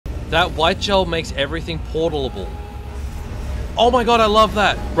That white gel makes everything portalable. Oh my god, I love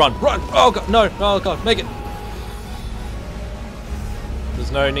that. Run, run. Oh god, no. Oh god, make it.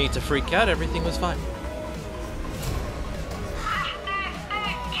 There's no need to freak out. Everything was fine.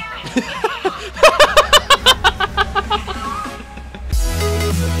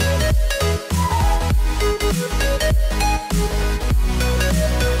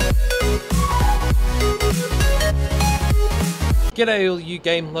 G'day all you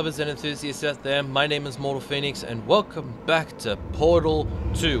game lovers and enthusiasts out there, my name is Mortal Phoenix and welcome back to Portal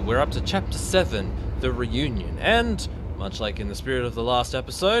 2. We're up to Chapter 7, The Reunion, and, much like in the spirit of the last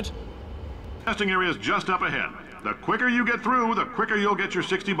episode... Testing area is just up ahead. The quicker you get through, the quicker you'll get your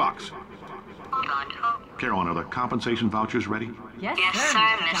 $60. Carolyn, are the compensation vouchers ready? Yes, sir,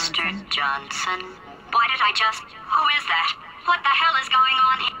 Mr. Johnson. Why did I just... Who is that? What the hell is going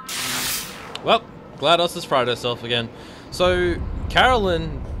on here? Well, GLaDOS has fried herself again. So,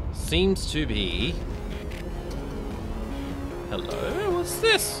 Carolyn seems to be... Hello? What's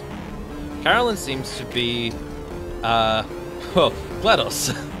this? Carolyn seems to be... well,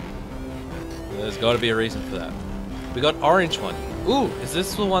 GLaDOS. There's got to be a reason for that. We got orange one. Ooh, is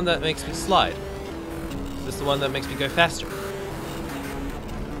this the one that makes me slide? Is this the one that makes me go faster?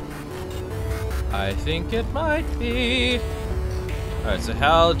 I think it might be. Alright, so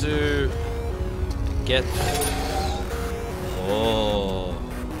how to get there? Oh.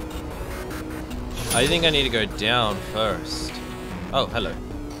 I think I need to go down first. Oh, hello.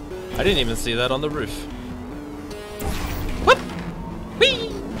 I didn't even see that on the roof. Whoop!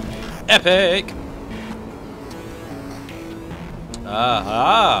 Whee! Epic!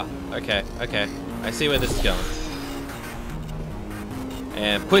 Aha! Okay, okay. I see where this is going.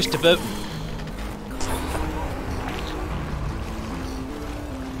 And push the button.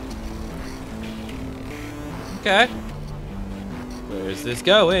 Okay. Where is this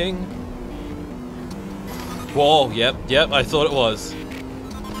going? Whoa, yep, I thought it was.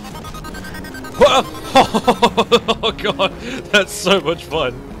 Whoa! Oh god, that's so much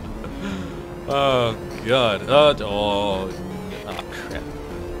fun. Oh god. Oh crap.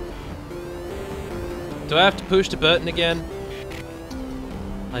 Do I have to push the button again?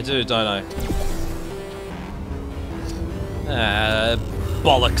 I do, don't I?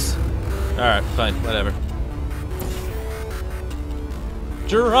 Bollocks. Alright, fine, whatever.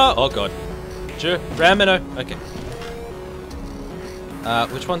 Oh god. Ramino. Okay.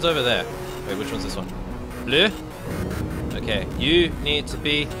 Which one's over there? Wait, which one's this one? Blue? Okay, you need to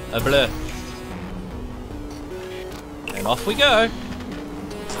be a blue. And off we go.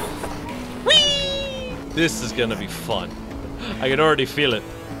 Whee! This is gonna be fun. I can already feel it.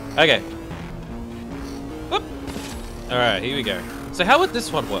 Okay. Whoop. Alright, here we go. So how would this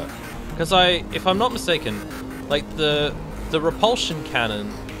one work? Because if I'm not mistaken, like the repulsion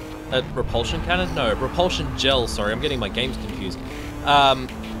cannon, repulsion cannon? No, repulsion gel, sorry, I'm getting my games confused.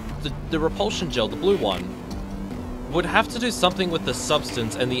 The repulsion gel, the blue one, would have to do something with the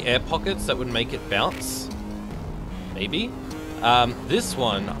substance and the air pockets that would make it bounce. Maybe? This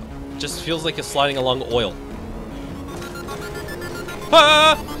one just feels like you're sliding along oil.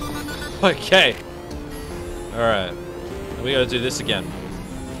 Ah! Okay. Alright. We gotta do this again.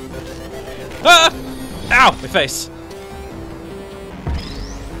 Ah! Ow! My face!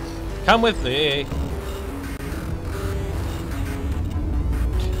 Come with me.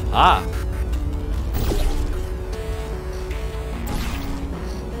 Ah.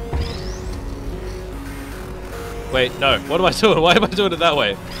 Wait, no. What am I doing? Why am I doing it that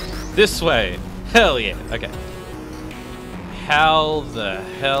way? This way. Hell yeah. Okay. How the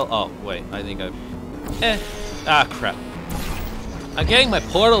hell? Oh, wait. I think I... Ah, crap. I'm getting my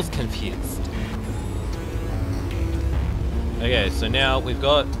portals confused. Okay, so now we've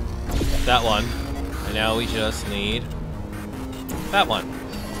got that one, and now we just need that one.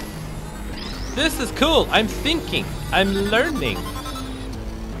 This is cool. I'm thinking. I'm learning.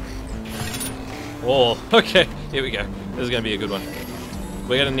 Oh, okay. Here we go. This is gonna be a good one.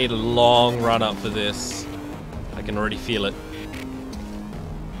 We're gonna need a long run up for this. I can already feel it.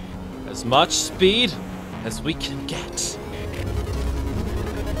 As much speed as we can get.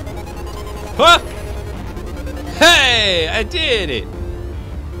 Ah! Hey! I did it!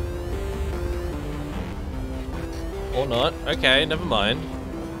 Or not. Okay, never mind.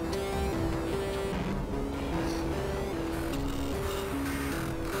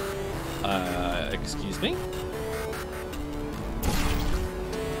 Excuse me?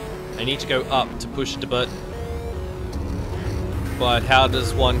 I need to go up to push the button. But how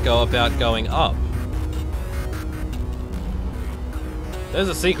does one go about going up? There's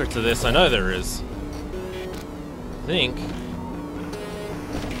a secret to this, I know there is. I think.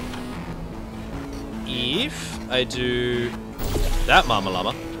 if I do that Mama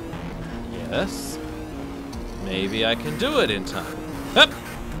Llama, yes, maybe I can do it in time. Hup.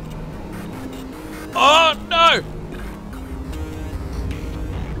 Oh, no!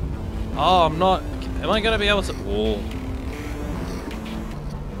 Oh, I'm not... Am I going to be able to... Oh.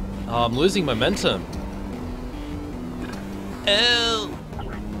 Oh, I'm losing momentum. Ew.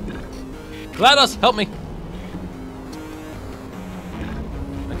 GLaDOS, help me!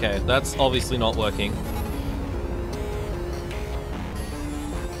 Okay, that's obviously not working.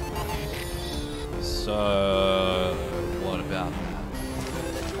 So... what about that?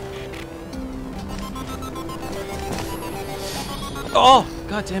 Oh!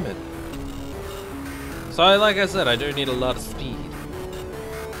 God damn it. So, like I said, I do need a lot of speed.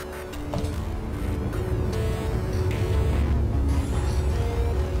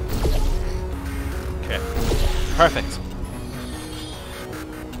 Okay. Perfect.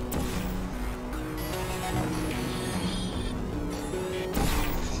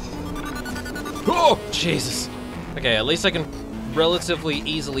 Oh! Jesus. Okay, at least I can relatively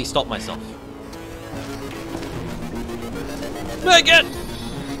easily stop myself. Make it!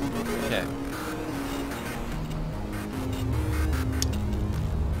 Okay.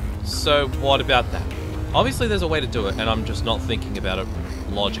 So, what about that? Obviously there's a way to do it, and I'm just not thinking about it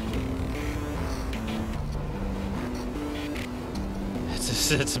logically.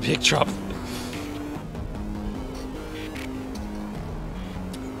 It's a big drop.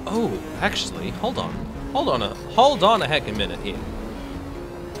 Oh, actually, hold on a heckin' minute here.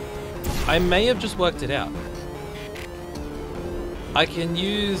 I may have just worked it out. I can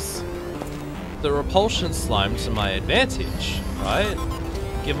use the repulsion slime to my advantage, right?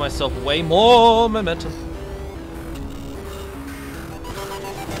 Give myself way more momentum.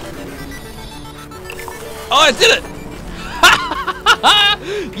 Oh, I did it!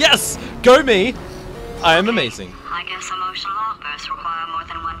 Yes! Go me! I am amazing. I guess emotional outbursts require more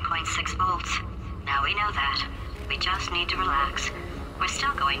than 1.6 volts. Now we know that. We just need to relax. We're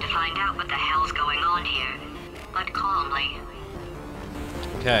still going to find out what the hell's going on here, but calmly.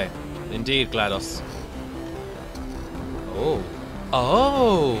 Okay, indeed, GLaDOS. Oh.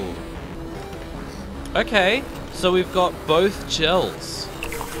 Oh! Okay, so we've got both gels.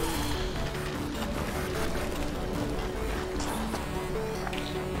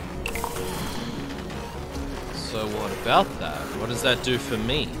 So what about that? What does that do for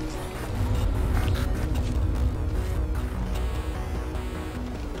me?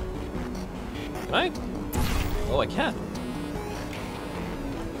 Can I? Oh, I can.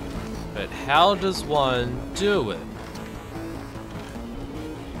 But how does one do it?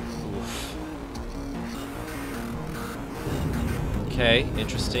 Oof. Okay,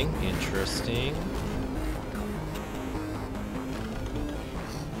 interesting, interesting.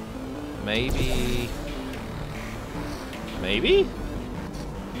 Maybe... Maybe?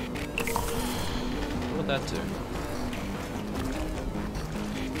 What would that do?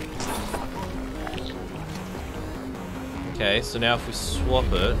 Okay, so now if we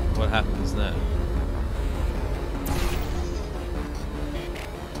swap it, what happens then?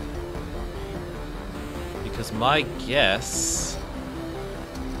 Because my guess...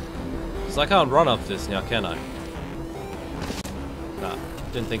 Because I can't run up this now, can I? Nah,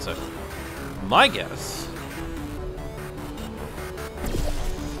 didn't think so. My guess...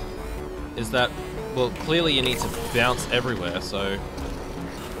 is that, well, clearly you need to bounce everywhere, so...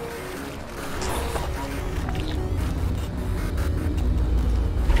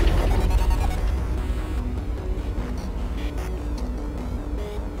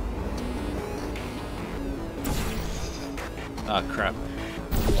 Ah, crap.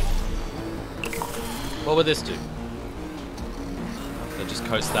 What would this do? That just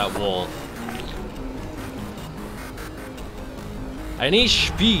coats that wall. I need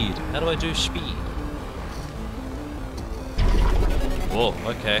speed. How do I do speed? Whoa,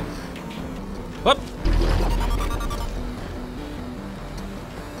 okay. Whoop!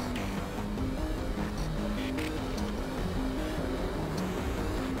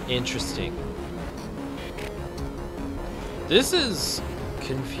 Interesting. This is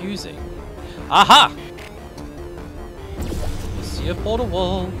confusing. Aha! I see a portal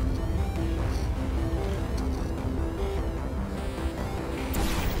wall.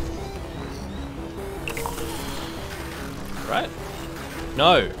 Right?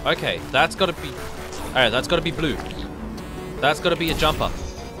 No. Okay, that's gotta be... Alright, that's gotta be blue. That's gotta be a jumper.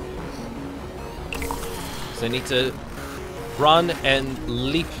 So I need to run and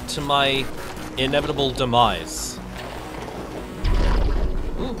leap to my inevitable demise.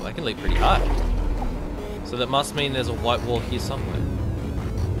 Ooh, I can leap pretty high. So that must mean there's a white wall here somewhere.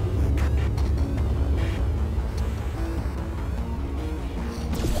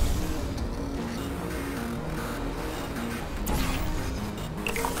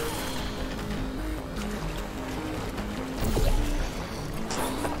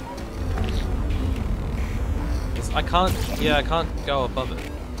 I can't, yeah, I can't go above it.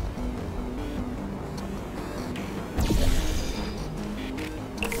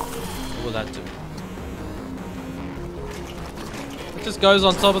 What will that do? It just goes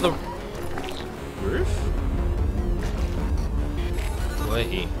on top of the roof?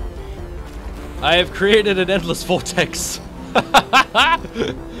 Wait. I have created an endless vortex.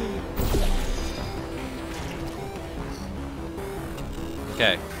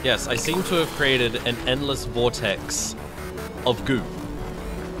 Okay, yes, I seem to have created an endless vortex of goo.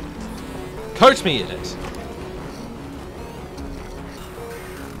 Coat me in it.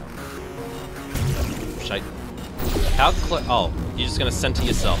 Shite. How close? Oh, you're just gonna center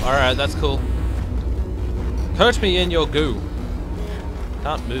yourself. Alright, that's cool. Coat me in your goo.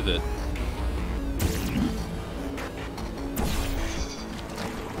 Can't move it.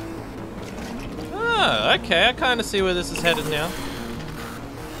 Ah, okay, I kind of see where this is headed now.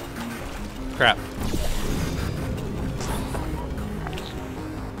 Crap.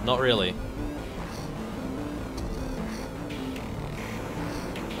 Not really.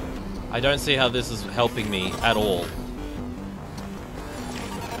 I don't see how this is helping me at all.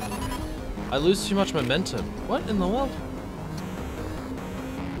 I lose too much momentum. What in the world?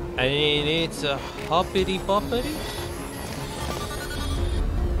 I need to hoppity boppity.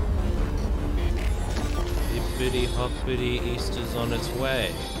 Hippity hoppity, Easter's on its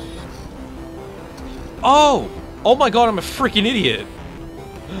way. Oh! Oh my god, I'm a freaking idiot!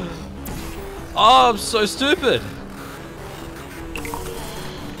 Oh, I'm so stupid!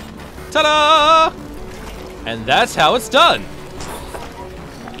 Ta-da! And that's how it's done!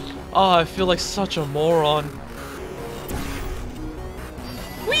 Oh, I feel like such a moron.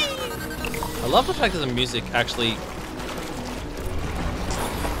 Whee! I love the fact that the music actually...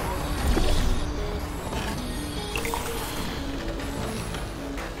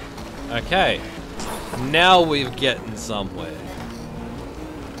 Okay. Now we're getting somewhere.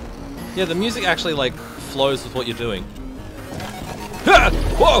 Yeah, the music actually, like, flows with what you're doing.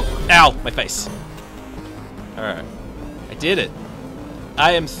 Whoa! Ow! My face. Alright. I did it.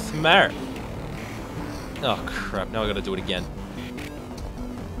 I am smart. Oh, crap. Now I gotta do it again.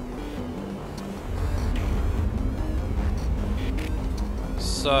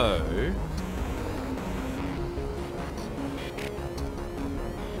 So...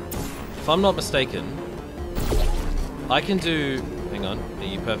 if I'm not mistaken, I can do... hang on, are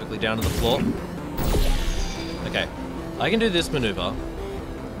you perfectly down to the floor? Okay. I can do this maneuver.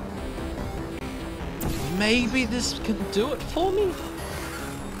 Maybe this can do it for me?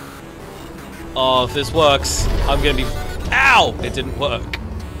 Oh, if this works, I'm gonna be... Ow! It didn't work.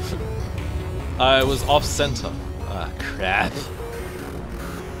 I was off center. Ah, crap.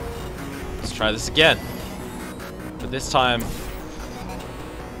 Let's try this again. But this time...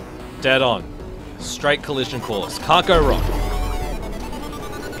 dead on. Straight collision course. Can't go wrong.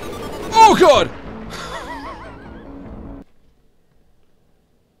 Oh god!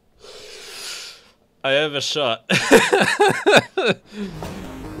 I overshot.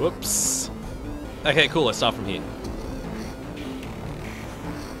 Whoops. Okay, cool. Let's start from here.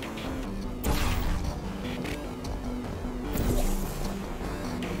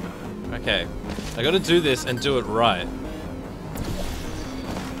 Okay. I gotta do this and do it right.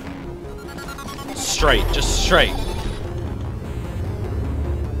 Straight, just straight.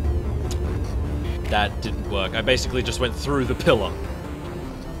 That didn't work. I basically just went through the pillar.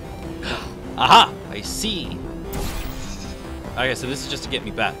 Aha! I see. Okay, so this is just to get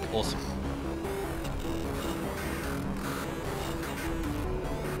me back. Awesome.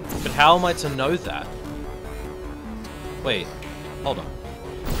 But how am I to know that? Wait, hold on.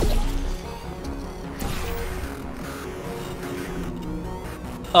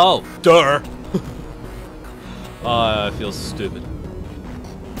 Oh, duh! Oh, I feel stupid.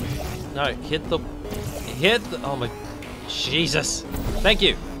 No, hit the... oh my... Jesus! Thank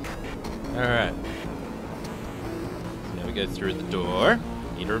you! Alright. Now we go through the door.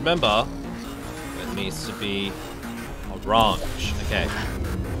 Need to remember, it needs to be orange. Okay.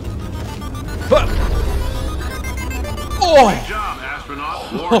 Oh! Great job,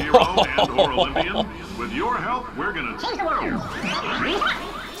 astronaut, war hero, and/or Olympian. With your help, we're gonna change the world.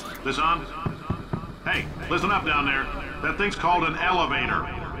 This on? Hey, listen up down there. That thing's called an elevator,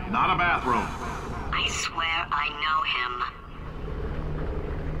 not a bathroom. I swear I know him.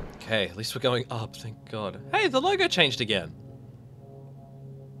 Okay, at least we're going up, thank God. Hey, the logo changed again.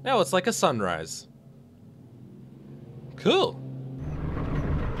 Now it's like a sunrise. Cool.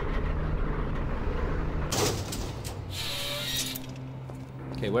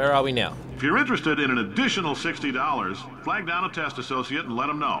 Okay, where are we now? If you're interested in an additional $60, flag down a test associate and let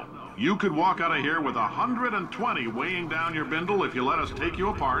them know. You could walk out of here with 120 weighing down your bindle if you let us take you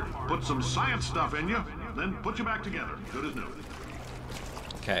apart, put some science stuff in you, then put you back together. Good as new.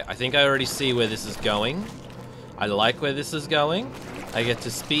 Okay, I think I already see where this is going. I like where this is going. I get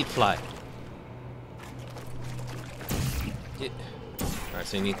to speed fly. Yeah. Alright,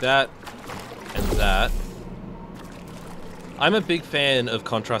 so you need that and that. I'm a big fan of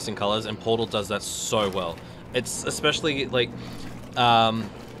contrasting colors, and Portal does that so well. It's especially like,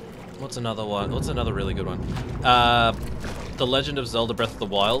 what's another one? What's another really good one? The Legend of Zelda Breath of the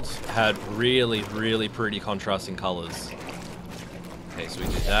Wild had really, really pretty contrasting colors. Okay, so we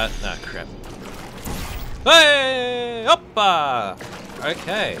do that. Ah, crap. Hey! Hoppa!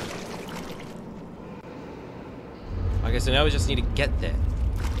 Okay. Okay, so now we just need to get there.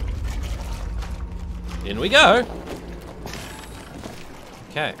 In we go!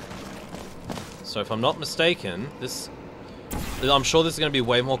 Okay. So if I'm not mistaken, I'm sure this is going to be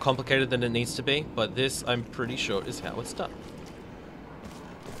way more complicated than it needs to be, but this, I'm pretty sure, is how it's done.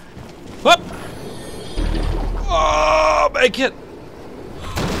 Whoop! Oh, make it!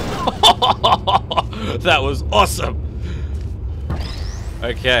 That was awesome!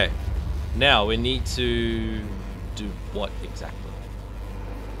 Okay. Now, we need to do what exactly?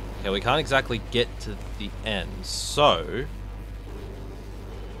 Okay, we can't exactly get to the end, so...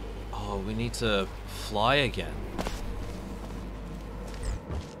 Oh, we need to fly again.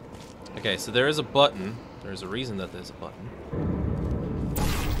 Okay, so there is a button. There is a reason that there's a button.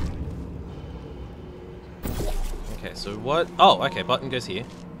 Okay, so what? Oh, okay, button goes here.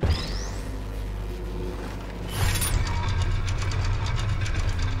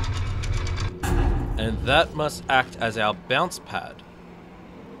 And that must act as our bounce pad.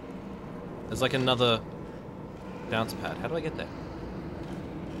 There's like another bounce pad. How do I get there?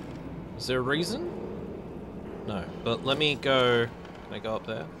 Is there a reason? No, but let me go. Can I go up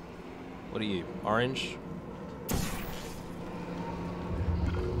there? What are you? Orange?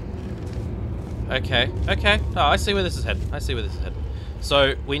 Okay, okay. Oh, I see where this is heading. I see where this is heading.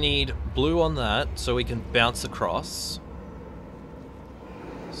 So we need blue on that so we can bounce across.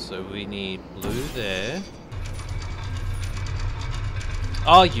 So we need blue there.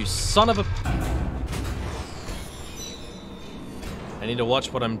 Oh, you son of a... I need to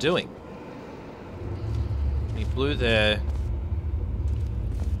watch what I'm doing. Need blue there.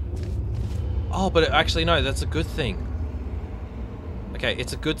 Oh, but actually no, that's a good thing. Okay,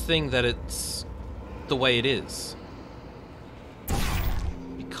 it's a good thing that it's the way it is.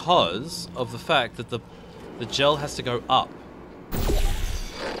 Because of the fact that the gel has to go up.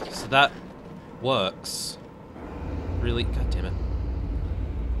 So that works. Really, god damn it.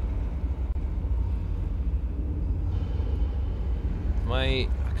 I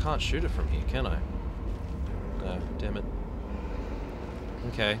can't shoot it from here, can I? No, damn it.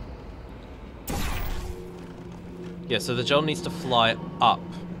 Okay. Yeah, so the gel needs to fly up.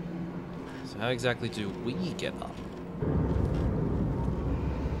 So how exactly do we get up?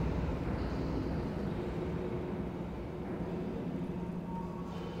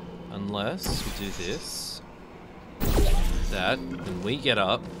 Unless we do this, that, then we get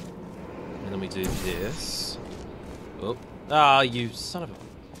up, and then we do this. Oh, ah, you son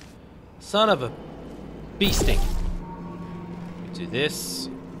of a bee sting. We do this.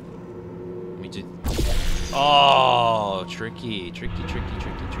 We do. Oh, tricky.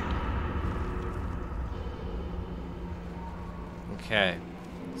 Okay,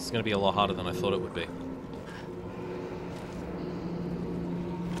 this is gonna be a lot harder than I thought it would be.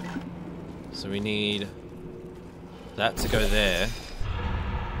 So we need that to go there.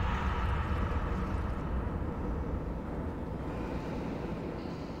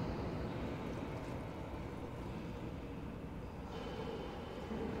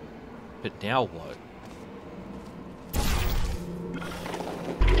 But now what?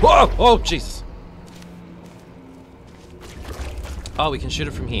 Whoa! Oh, Jesus! Oh, we can shoot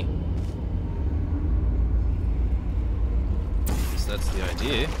it from here. So that's the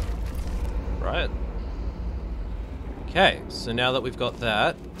idea. Right. Okay, so now that we've got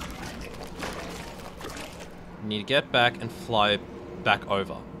that, we need to get back and fly back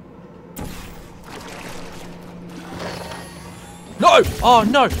over. No! Oh,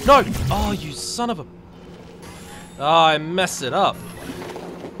 no! No! Oh, you son of a... Oh, I messed it up.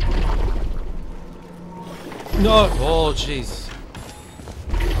 No! Oh, jeez.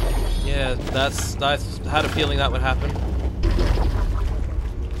 Yeah, I had a feeling that would happen.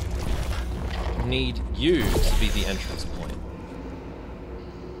 Need you to be the entrance point.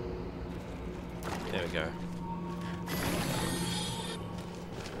 There we go.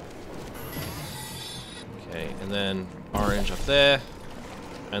 Okay, and then orange up there.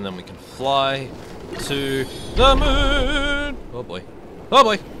 And then we can fly to the moon! Oh boy. Oh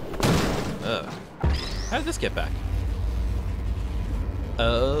boy! How did this get back?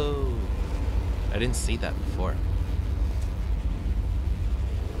 Oh. I didn't see that before.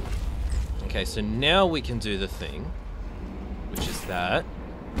 Okay, so now we can do the thing, which is that.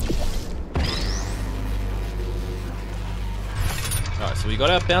 Alright, so we got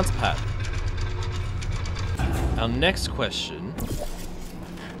our bounce pad. Our next question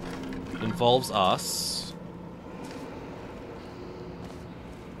involves us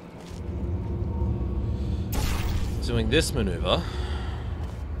doing this maneuver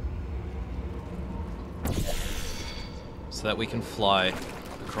so that we can fly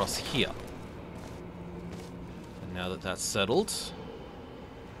across here. And now that that's settled,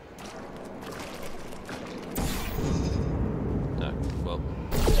 no, well,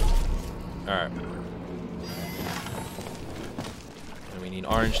 alright. And we need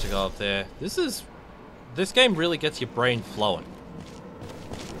orange to go up there. This game really gets your brain flowing.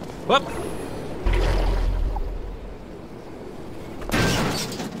 Whoop!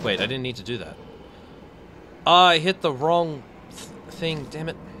 Wait, I didn't need to do that. I hit the wrong thing, damn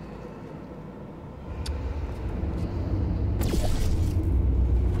it.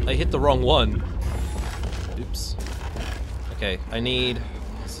 I hit the wrong one. Oops. Okay, I need...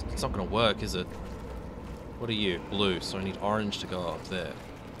 It's not gonna work, is it? What are you? Blue, so I need orange to go up there.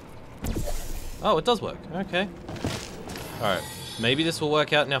 Oh, it does work. Okay. Alright, maybe this will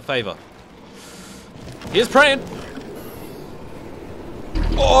work out in our favor. Here's praying!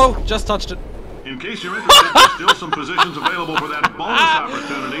 Oh, just touched it. In case you're interested, there's still some positions available for that bonus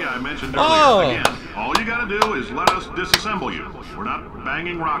opportunity I mentioned earlier. Again, all you gotta do is let us disassemble you. We're not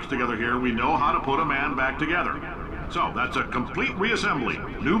banging rocks together here. We know how to put a man back together. So, that's a complete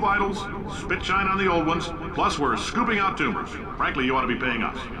reassembly. New vitals, spit shine on the old ones, plus we're scooping out tumors. Frankly, you ought to be paying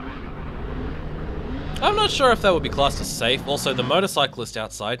us. I'm not sure if that would be classed as safe. Also, the motorcyclist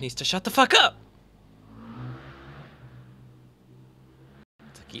outside needs to shut the fuck up.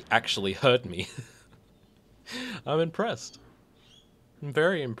 He actually heard me. I'm impressed. I'm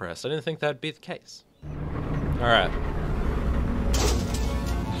very impressed. I didn't think that'd be the case. Alright.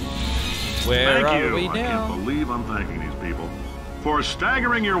 Where are we now? I can't believe I'm thanking these people. For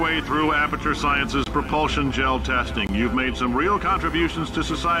staggering your way through Aperture Science's propulsion gel testing, you've made some real contributions to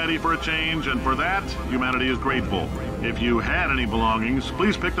society for a change, and for that, humanity is grateful. If you had any belongings,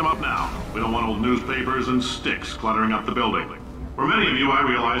 please pick them up now. We don't want old newspapers and sticks cluttering up the building. For many of you, I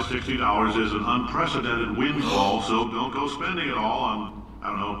realize $60 is an unprecedented windfall, so don't go spending it all on, I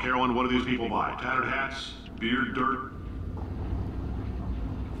don't know, Carolyn, what do these people buy? Tattered hats? Beard dirt?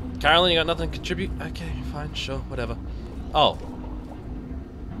 Carolyn, you got nothing to contribute? Okay, fine, sure, whatever. Oh.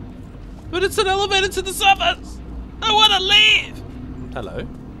 But it's an elevator to the surface! I want to leave! Hello.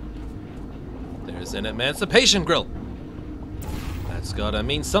 There's an emancipation grill. That's gotta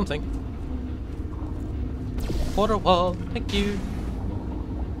mean something. Quarter wall, thank you.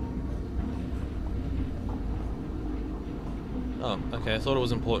 Oh, okay, I thought it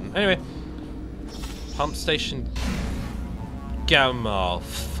was important. Anyway. Pump station... Oh,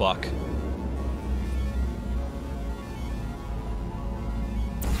 fuck.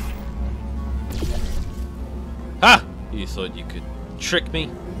 Ha! You thought you could trick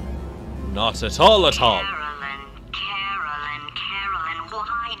me? Not at all at all. Carolyn,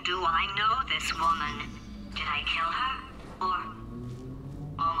 why do I know this woman? Did I kill her? Or...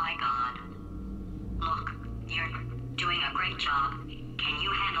 Oh my god. Look, you're doing a great job. Can you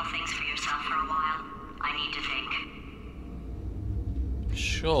handle things for yourself for a while? I need to think.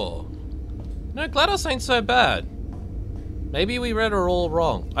 Sure. No, GLaDOS ain't so bad. Maybe we read her all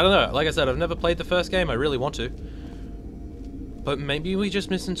wrong. I don't know. Like I said, I've never played the first game. I really want to. But maybe we just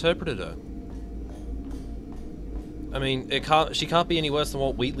misinterpreted her. I mean, she can't be any worse than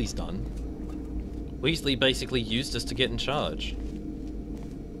what Wheatley's done. Weasley basically used us to get in charge.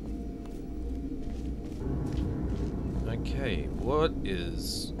 Okay,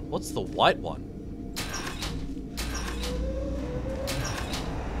 what's the white one?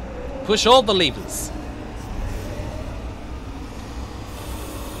 Push all the levers.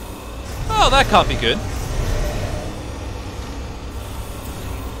 Oh, that can't be good.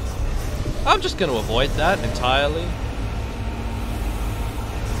 I'm just going to avoid that entirely.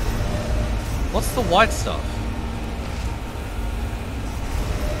 What's the white stuff?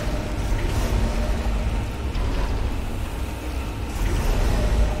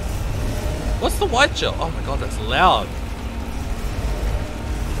 What's the white gel? Oh my god, that's loud.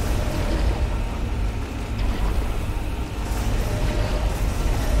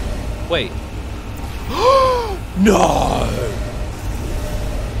 Wait. No!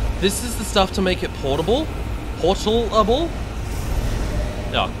 This is the stuff to make it portable? Portalable?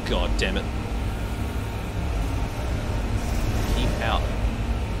 Oh, god damn it. Keep out.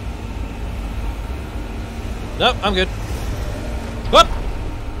 Nope, I'm good. Whoop!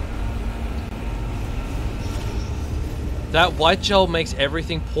 That white gel makes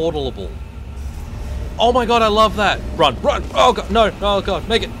everything portalable. Oh my god, I love that. Run, run! Oh god, no, oh god,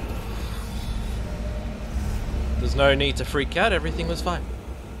 make it. There's no need to freak out, everything was fine.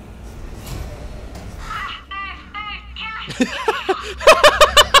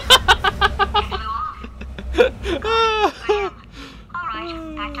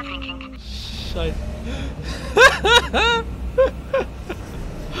 Alright, back to thinking. Shite.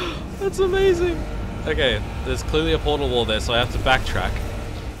 That's amazing. Okay, there's clearly a portal wall there, so I have to backtrack.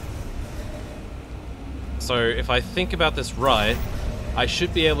 So if I think about this right, I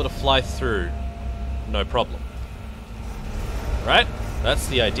should be able to fly through, no problem. Right? That's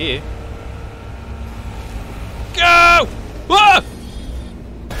the idea. Go! Ah!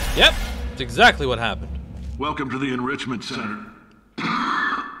 Yep, it's exactly what happened. Welcome to the Enrichment Center.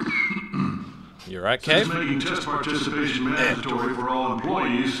 You're right, Cave? Since making test participation mandatory for all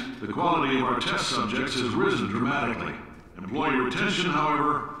employees, the quality of our test subjects has risen dramatically. Employee retention,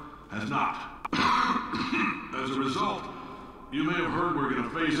 however, has not. As a result, you may have heard we're going to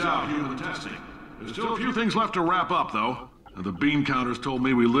phase out human testing. There's still a few things left to wrap up, though. The bean counters told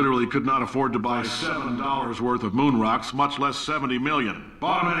me we literally could not afford to buy $7 worth of moon rocks, much less 70 million.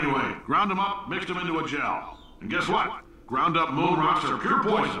 Bought them anyway, ground them up, mixed them into a gel. And guess what? Ground up moon rocks are pure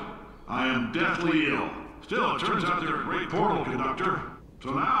poison. I am deathly ill. Still, it turns out they're a great portal conductor.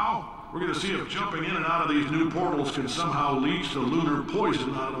 So now, we're going to see if jumping in and out of these new portals can somehow leach the lunar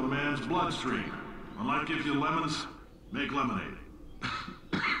poison out of a man's bloodstream. When life gives you lemons, make lemonade.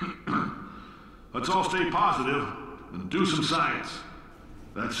 Let's all stay positive and do some science.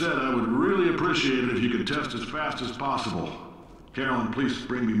 That said, I would really appreciate it if you could test as fast as possible. Carolyn, please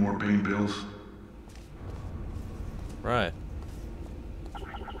bring me more pain pills. Right.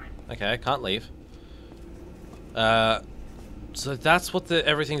 Okay, I can't leave. So that's what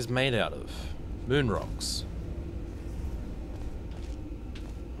everything's made out of. Moon rocks.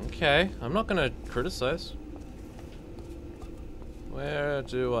 Okay, I'm not gonna criticize. Where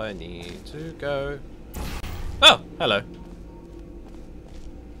do I need to go? Oh, hello.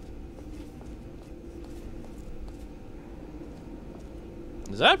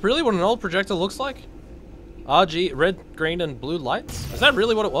 Is that really what an old projector looks like? RG, red, green, and blue lights? Is that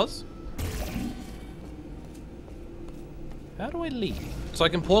really what it was? How do I leave? So I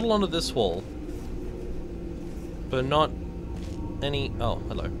can portal onto this wall, but not any... Oh,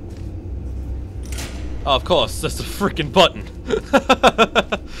 hello. Oh, of course, that's a freaking button.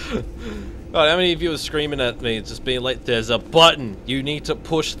 God, how many of you are screaming at me, just being like, there's a button. You need to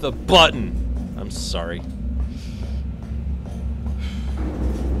push the button. I'm sorry.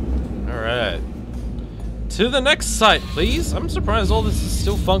 Alright. To the next site, please. I'm surprised all this is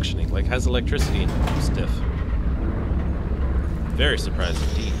still functioning, like has electricity and stuff. Very surprised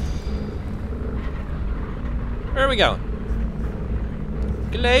indeed. Where are we going?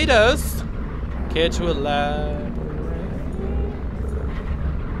 GLaDOS! Care to elaborate?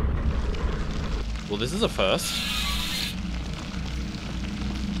 Well, this is a first.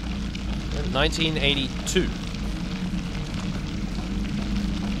 1982.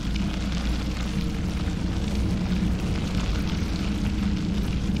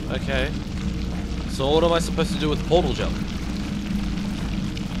 Okay. So what am I supposed to do with portal gel?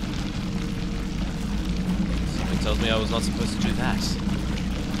 Something tells me I was not supposed to do that.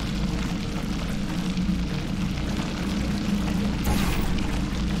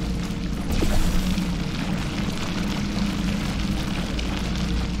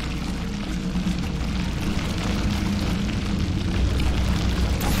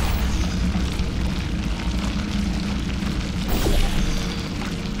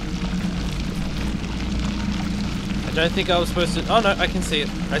 I don't think I was supposed to... Oh no, I can see it.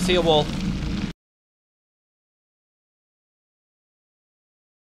 I see a wall.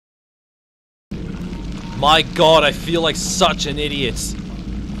 My god, I feel like such an idiot.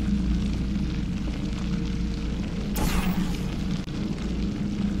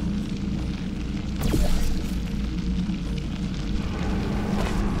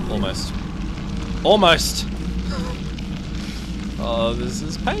 Almost. Almost! Oh, this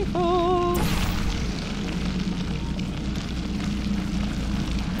is painful!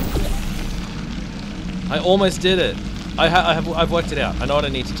 I almost did it. I've worked it out. I know what I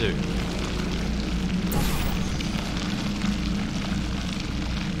need to do.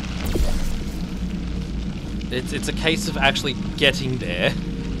 It's a case of actually getting there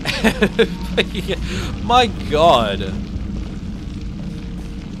My God.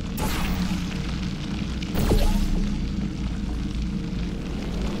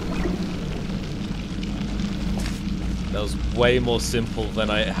 That was way more simple than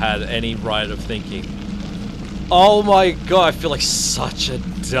I had any right of thinking. Oh my God, I feel like such a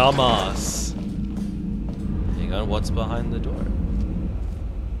dumbass. Hang on, what's behind the door?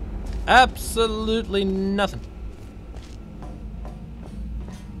 Absolutely nothing.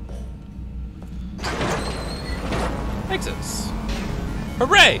 Exits.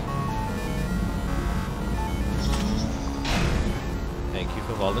 Hooray! Thank you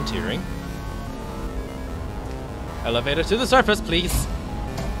for volunteering. Elevator to the surface, please.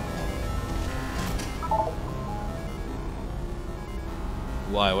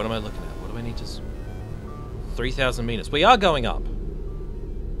 Why? What am I looking at? What do I need to... 3,000 meters. We are going up.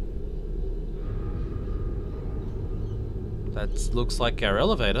 That looks like our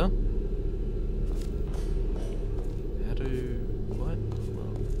elevator. How do... What?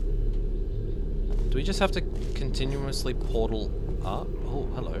 Do we just have to continuously portal up? Oh,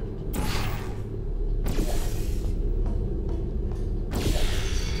 hello.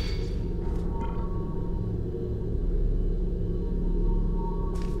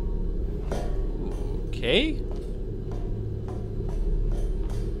 Okay.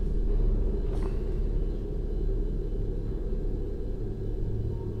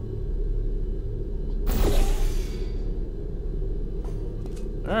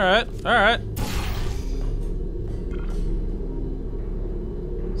 Alright, alright.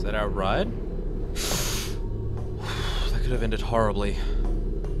 Is that our ride? That could have ended horribly.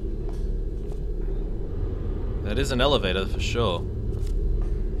 That is an elevator for sure.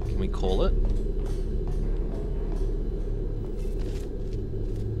 Can we call it?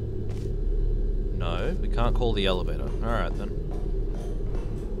 No, we can't call the elevator. Alright then.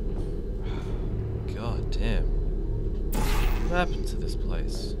 God damn. What happened to this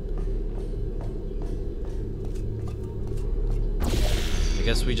place? I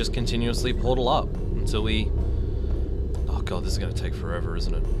guess we just continuously portal up until we... Oh God, this is gonna take forever,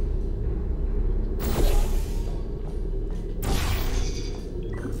 isn't it?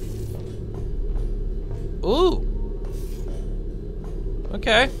 Ooh!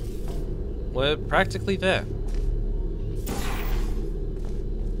 Okay. We're practically there.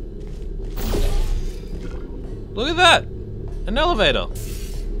 Look at that! An elevator!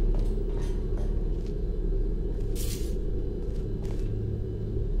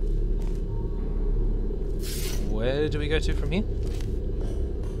 Where do we go to from here?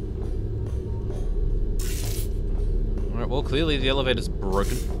 Alright, well clearly the elevator's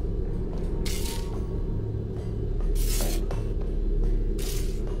broken.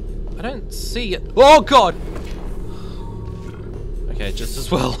 I don't see it. Oh God! Okay, just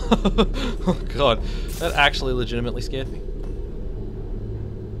as well. Oh God, that actually legitimately scared me.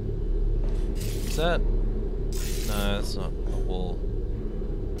 Is that? No, that's not a wall.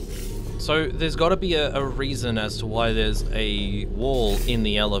 So there's got to be a reason as to why there's a wall in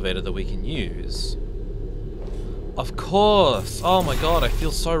the elevator that we can use. Of course! Oh my God, I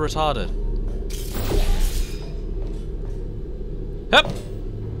feel so retarded. Yep.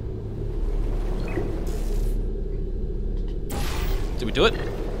 Did we do it?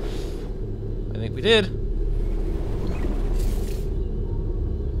 I think we did.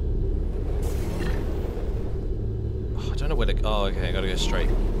 Oh, I don't know where to... Oh, okay, I gotta go straight.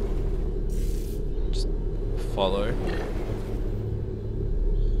 Just follow.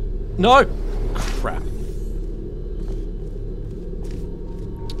 No! Crap.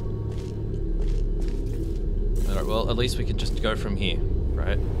 Alright, well, at least we can just go from here,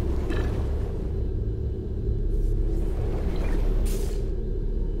 right?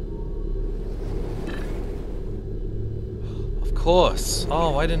 Of course.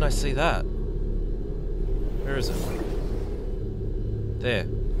 Oh, why didn't I see that? Where is it? There.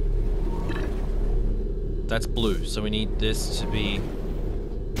 That's blue, so we need this to be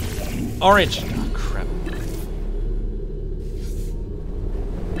orange. Oh, crap.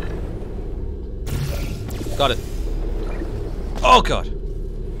 Got it. Oh God.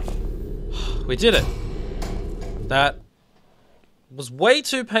 We did it. That was way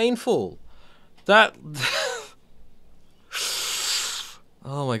too painful. That...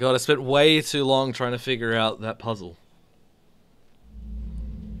 Oh my God, I spent way too long trying to figure out that puzzle.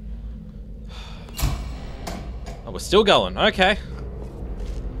 Oh, we're still going. Okay.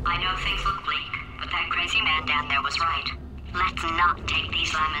 I know things look bleak, but that crazy man down there was right. Let's not take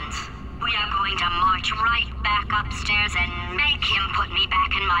these lemons. We are going to march right back upstairs and make him put me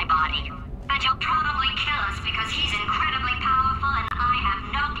back in my body. And he'll probably kill us because he's incredibly powerful and I have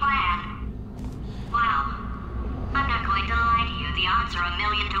no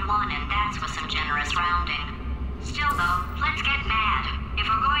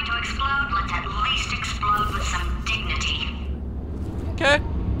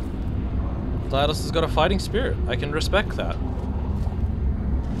GLaDOS has got a fighting spirit. I can respect that.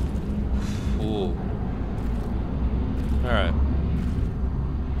 Ooh. Alright.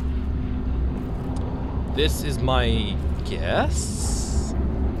 This is my guess?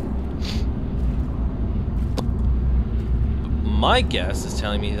 My guess is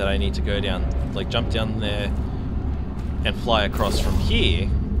telling me that I need to go down, like jump down there and fly across from here.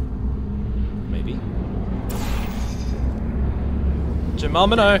 Maybe.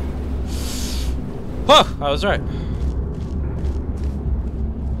 Jimomino! Huh! I was right.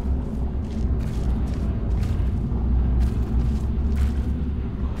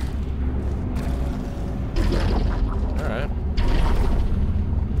 Alright.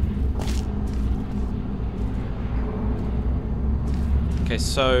 Okay,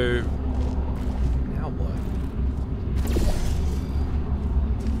 so... now what?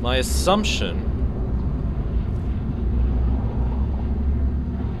 My assumption...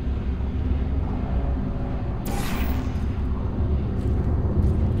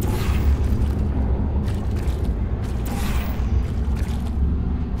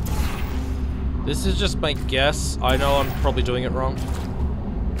 this is just my guess. I know I'm probably doing it wrong.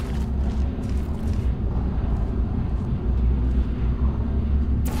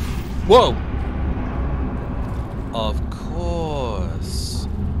 Whoa! Of course.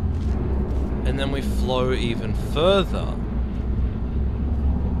 And then we flow even further.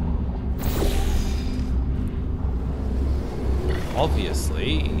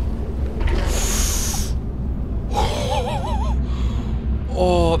 Obviously.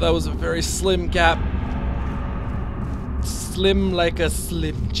 Oh, that was a very slim gap. Slim like a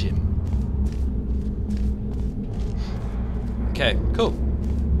Slim Jim. Okay, cool.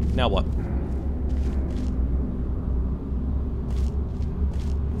 Now what?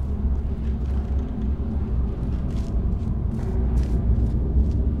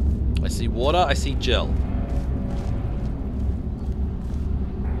 I see water, I see gel.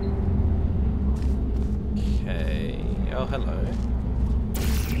 Okay. Oh, hello.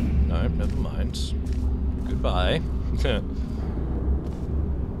 No, never mind. Goodbye.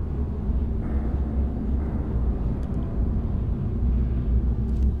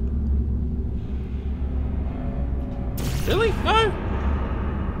 Really? No!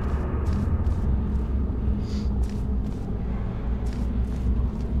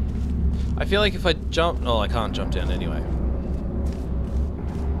 I feel like if I jump... oh, I can't jump down anyway.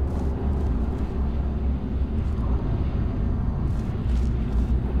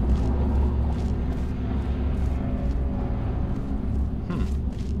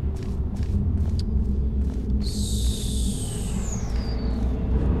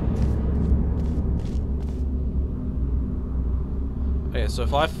 Okay, so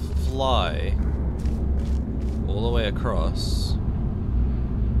if I fly all the way across,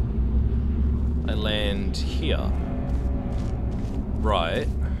 I land here, right?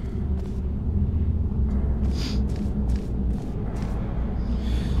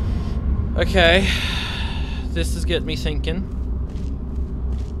 Okay, this is getting me thinking.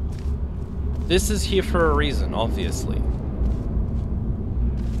 This is here for a reason, obviously.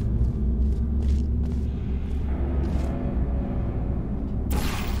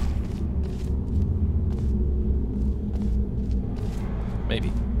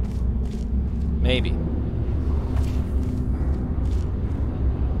 Maybe. Maybe.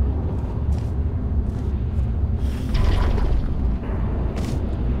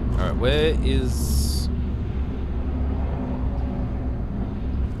 Alright, where is...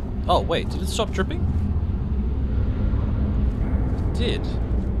 oh, wait, did it stop dripping? It did.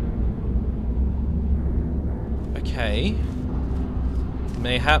 Okay.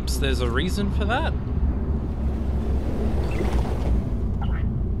 Mayhaps there's a reason for that?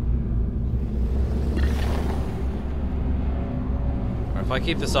 If I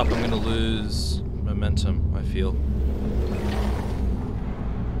keep this up, I'm going to lose momentum, I feel.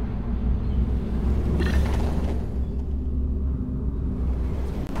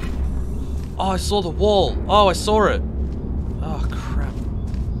 Oh, I saw the wall. Oh, I saw it. Oh, crap.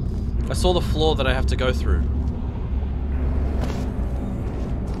 I saw the floor that I have to go through.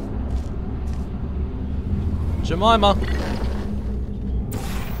 Jemima.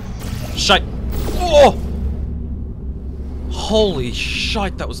 Shite. Oh! Holy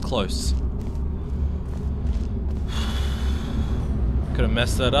shite, that was close. Could have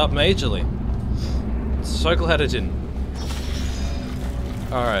messed that up majorly. So glad I didn't.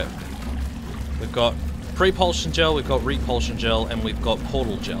 Alright. We've got propulsion gel, we've got repulsion gel, and we've got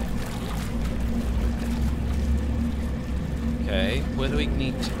portal gel. Okay, where do we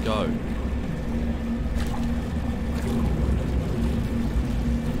need to go?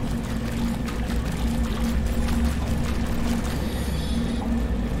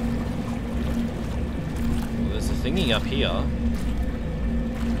 me up here.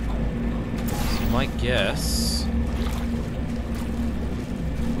 So my guess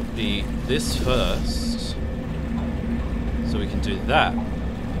would be this first. So we can do that.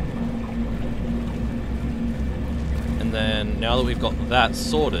 And then, now that we've got that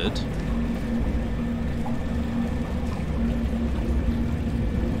sorted...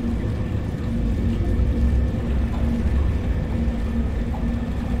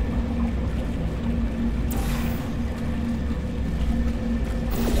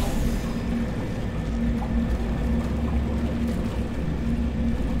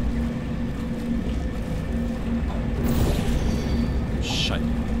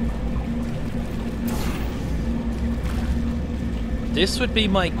 This would be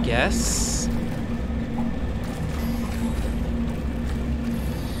my guess.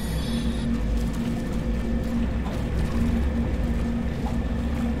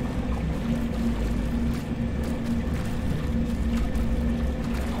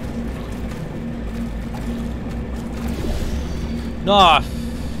 No.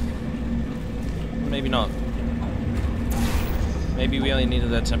 Maybe not. Maybe we only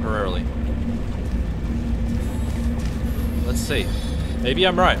needed that temporarily. Let's see. Maybe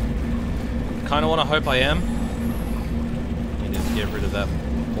I'm right. Kind of want to hope I am. Need to get rid of that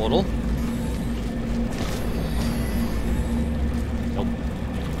portal. Nope.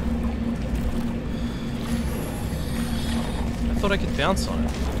 I thought I could bounce on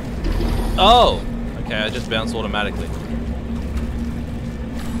it. Oh! Okay, I just bounced automatically.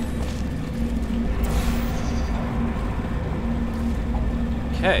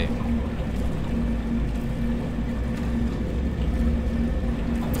 Okay.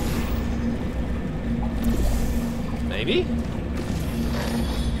 Maybe?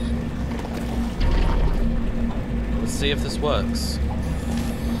 Let's see if this works.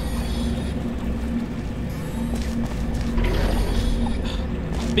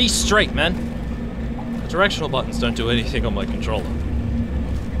 Be straight, man! The directional buttons don't do anything on my controller.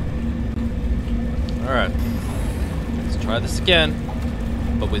 Alright. Let's try this again,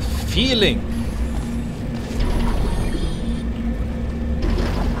 but with feeling.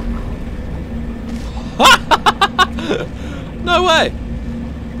 No way!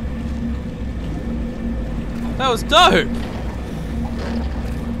 That was dope!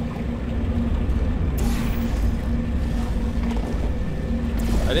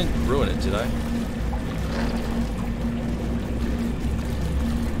 I didn't ruin it, did I?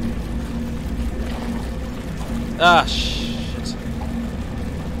 Ah, shit.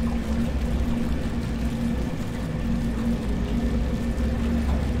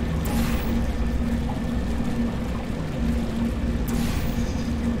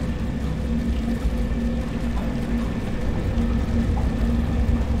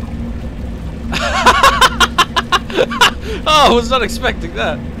 Oh, I was not expecting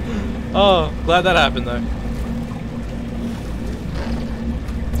that. Oh, glad that happened though.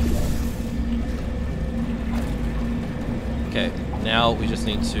 Okay, now we just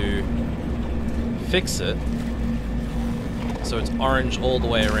need to fix it so it's orange all the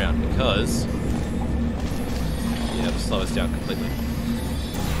way around, because yeah, it'll slow us down completely.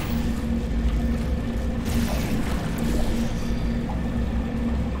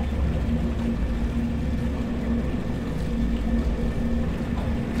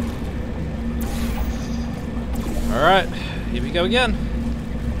 Alright, here we go again.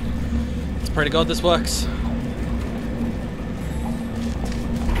 Let's pray to God this works.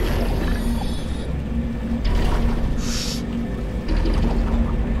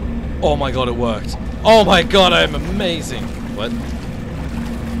 Oh my god, it worked. Oh my god, I am amazing. What?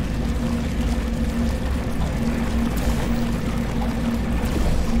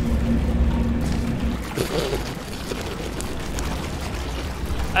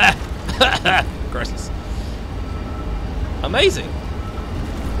 Gross. Amazing.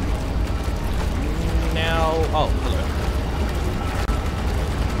 Now, oh, hello.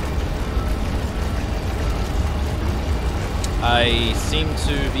 I seem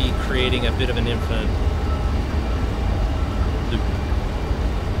to be creating a bit of an infinite loop.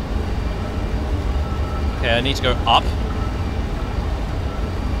 Okay, I need to go up.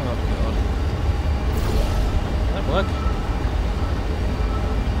 Oh god. Will that work?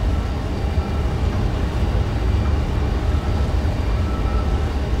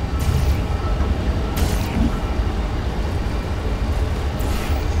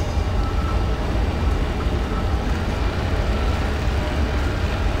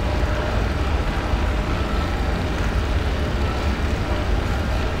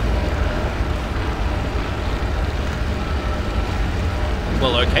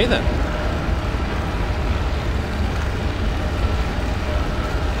 Well, okay then.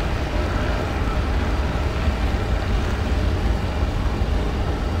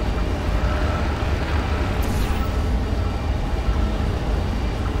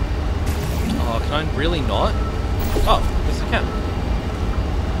 really not? Oh, yes I can.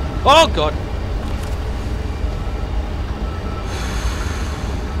 Oh god!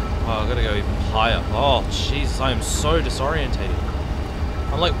 Oh, I gotta go even higher. Oh, jeez, I am so disorientated.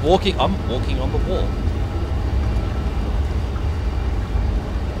 I'm like walking on the wall.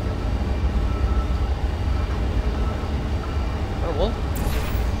 Is that a wall?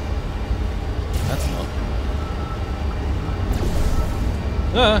 That's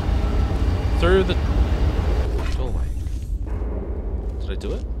not. Through the doorway. Did I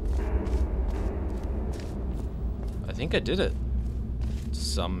do it? I think I did it.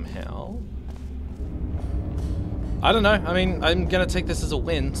 Somehow. I don't know. I mean, I'm gonna take this as a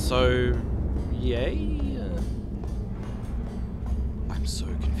win, so yay. I'm so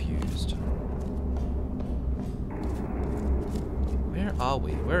confused. Where are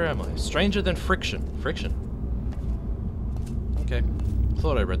we? Where am I? Stranger than friction. Friction. Okay.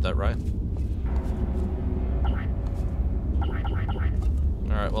 Thought I read that right.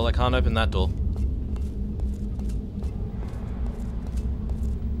 Alright, well I can't open that door.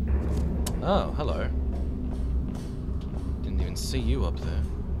 Oh, hello. Didn't even see you up there.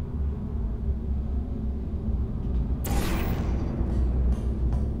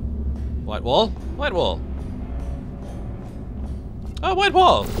 White wall? White wall. Oh, white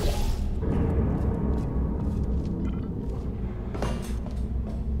wall!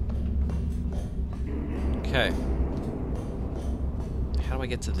 Okay. How do I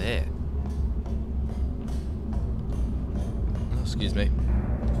get to there? Oh, excuse me.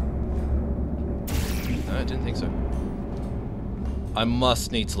 No, I didn't think so. I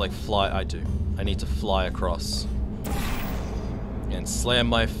must need to like fly. I do. I need to fly across. And slam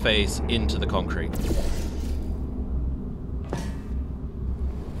my face into the concrete.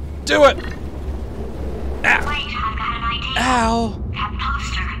 Do it! Ow! Wait, I've got an idea. Ow! That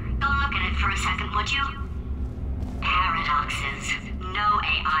poster. Go look at it for a second, would you? Paradoxes. No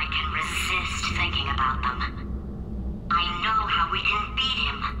AI can resist thinking about them. I know how we can beat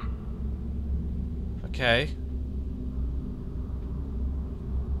him. Okay.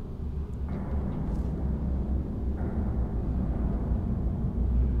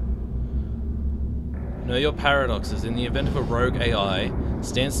 Know your paradoxes. In the event of a rogue AI,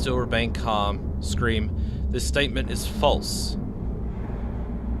 stand still, remain calm, scream, this statement is false.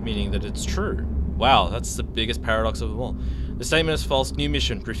 Meaning that it's true. Wow, that's the biggest paradox of them all. The statement is false. New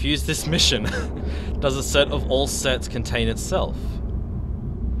mission. Refuse this mission. Does a set of all sets contain itself?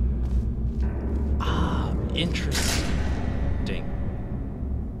 Ah, interesting.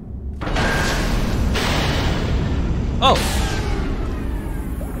 Oh!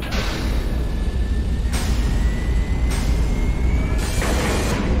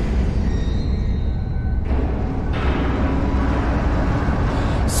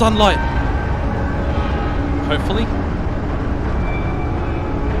 Sunlight! Hopefully.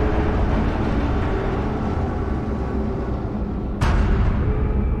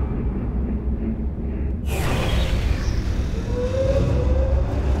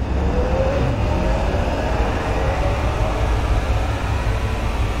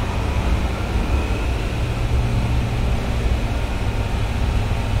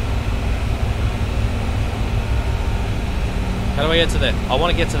 How do I get to there? I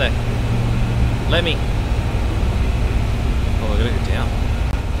want to get to there. Let me. Oh, I gotta go down.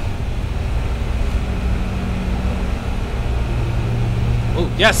 Oh,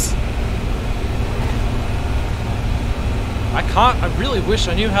 yes! I can't. I really wish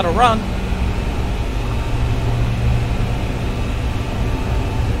I knew how to run.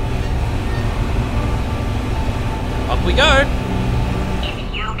 Up we go! If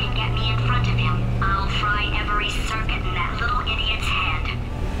you can get me in front of him, I'll fry every circuit in that little idiot's head.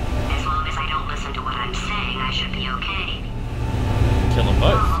 As long as I don't listen to what I'm saying, I should be okay. Kill them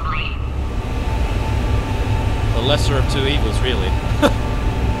both. Probably. The lesser of two evils, really.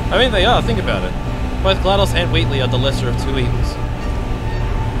 I mean, they are, think about it. Both GLaDOS and Wheatley are the lesser of two evils.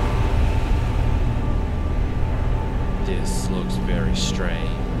 This looks very strange.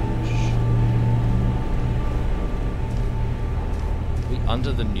 We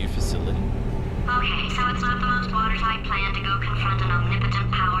under the new facility? Okay, so it's not the most watertight plan to go confront an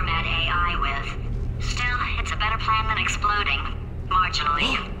omnipotent power-mad AI with. Still, it's a better plan than exploding.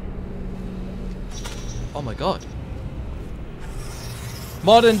 Marginally. Oh my god.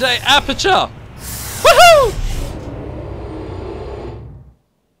 Modern day aperture! Woohoo!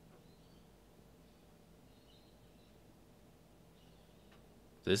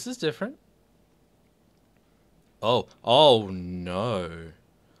 This is different. Oh, oh no.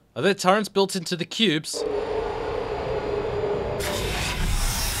 Are there turrets built into the cubes?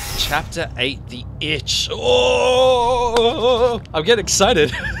 Chapter 8, The Itch. Oh, I'm getting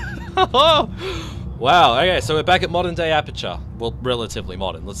excited. Wow, okay, so we're back at modern day Aperture. Well, relatively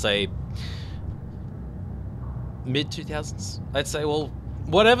modern. Let's say mid-2000s. I'd say, well,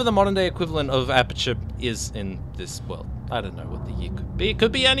 whatever the modern day equivalent of Aperture is in this world. I don't know what the year could be. It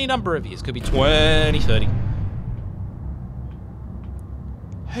could be any number of years. It could be 20, 30.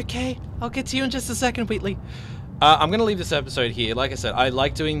 Okay, I'll get to you in just a second, Wheatley. I'm going to leave this episode here. Like I said, I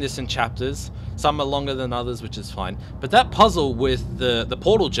like doing this in chapters. Some are longer than others, which is fine. But that puzzle with the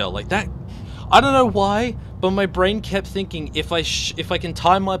portal gel, like that, I don't know why, but my brain kept thinking if I can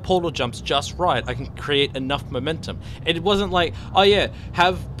time my portal jumps just right, I can create enough momentum. And it wasn't like, oh yeah,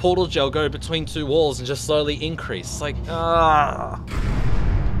 have portal gel go between two walls and just slowly increase. Like,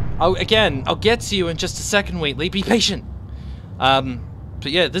 again, I'll get to you in just a second, Wheatley. Be patient.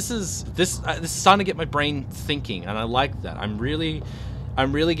 But yeah, this is starting to get my brain thinking, and I like that. I'm really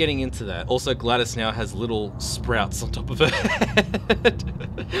getting into that. Also, GLaDOS now has little sprouts on top of her head.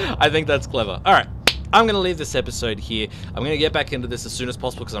 I think that's clever. All right, I'm going to leave this episode here. I'm going to get back into this as soon as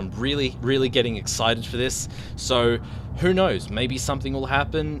possible because I'm really getting excited for this. So, who knows? Maybe something will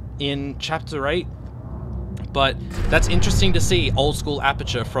happen in Chapter 8. But that's interesting to see old school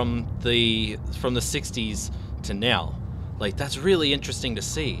Aperture from the 60s to now. Like, that's really interesting to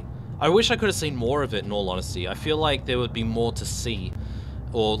see. I wish I could have seen more of it, in all honesty. I feel like there would be more to see,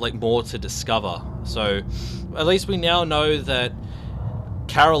 or like more to discover. So at least we now know that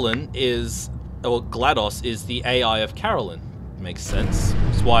Carolyn is, or GLaDOS is the AI of Carolyn. Makes sense.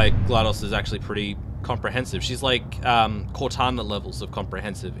 That's why GLaDOS is actually pretty comprehensive. She's like Cortana levels of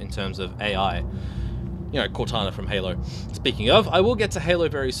comprehensive in terms of AI. You know, Cortana from Halo. Speaking of, I will get to Halo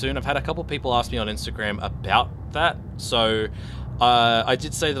very soon. I've had a couple people ask me on Instagram about that. So I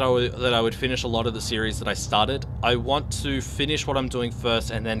did say that I would finish a lot of the series that I started. I want to finish what I'm doing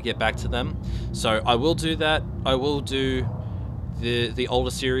first and then get back to them. So I will do that. I will do the older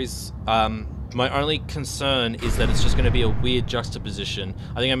series. My only concern is that it's just going to be a weird juxtaposition.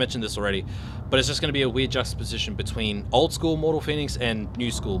 I think I mentioned this already, but it's just going to be a weird juxtaposition between old school Mortal Phoenix and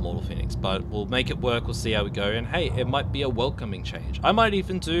new school Mortal Phoenix. But we'll make it work. We'll see how we go. And hey, it might be a welcoming change. I might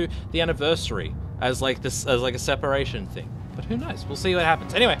even do the anniversary as like this, as like a separation thing. But who knows? We'll see what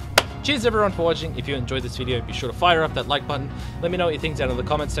happens. Anyway, cheers everyone for watching. If you enjoyed this video, be sure to fire up that like button. Let me know what you think down in the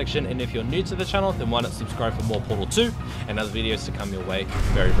comments section. And if you're new to the channel, then why not subscribe for more Portal 2 and other videos to come your way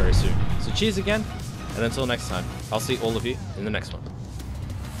very soon. So cheers again, and until next time, I'll see all of you in the next one.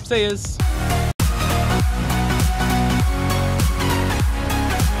 See yous.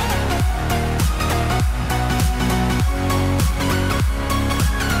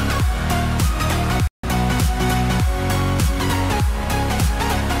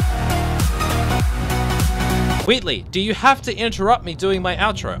 Wheatley, do you have to interrupt me doing my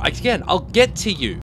outro? Again, I'll get to you.